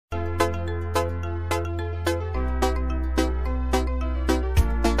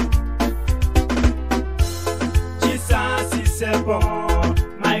is able,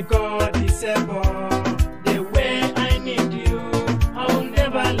 my God is able. The way I need you, I will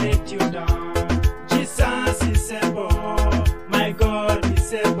never let you down. Jesus is able, my God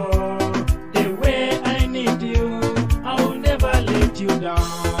is able. The way I need you, I will never let you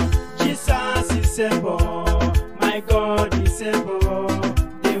down. Jesus is able, my God is able.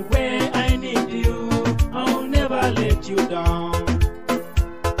 The way I need you, I will never let you down.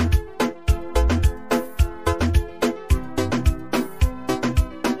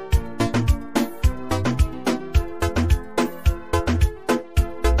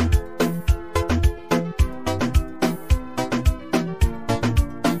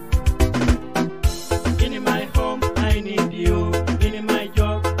 In my home, I need you. In my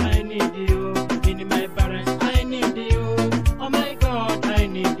job, I need you. In my parents, I need you. Oh my God, I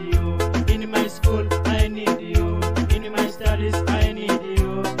need you. In my school, I need you. In my studies, I need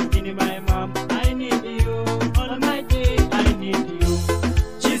you. In my mom, I need you. Almighty, I need you.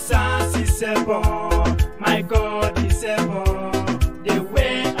 Jesus is able, my God is able. The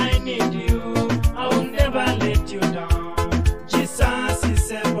way I need you, I will never let you down. Jesus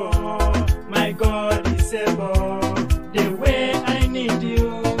is able, my God is able. The way I need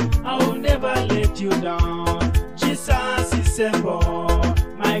you, I will never let you down. Jesus is able,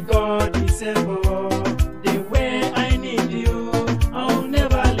 my God is able. The way I need you, I will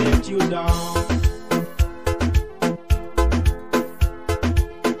never let you down.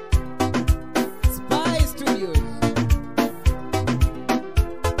 Spy Studios.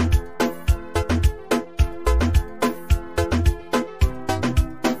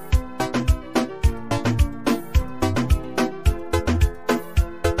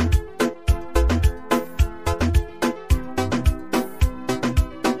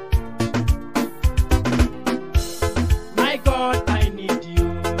 My God, I need you.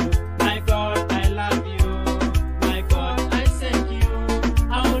 My God, I love you. My God, I thank you.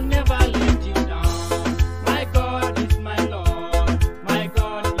 I will never let you down. My God is my Lord. My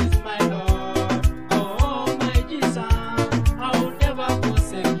God is my Lord. Oh, my Jesus, I will never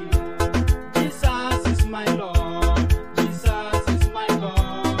forsake you. Jesus is my Lord. Jesus is my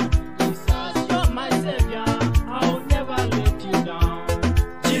God. Jesus, you're my Savior. I will never let you down.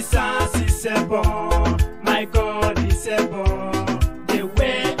 Jesus is able, my God is able. The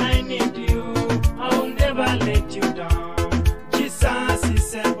way I need you, I will never let you down. Jesus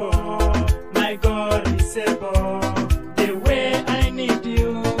is able, my God is able. The way I need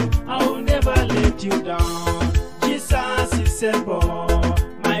you, I will never let you down. Jesus is able,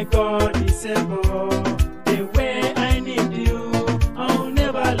 my God is able. The way I need you, I will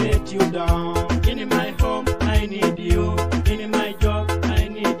never let you down. In my home, I need you. In my job, I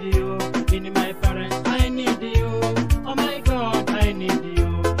need you. In my parents, I need you. Oh my God, I need you.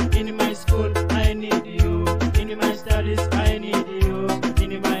 In my school, I need you. In my studies, I need you.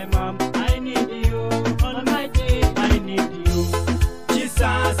 In my mom, I need you. Almighty, I need you.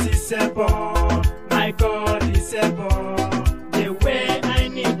 Jesus is able, my God is able. The way I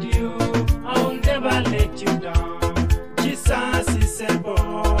need you, I will never let you down. Jesus is able,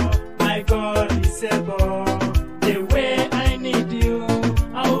 my God is able. The way I need you,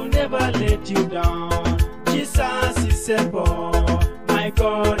 I will never let you down. Jesus is able.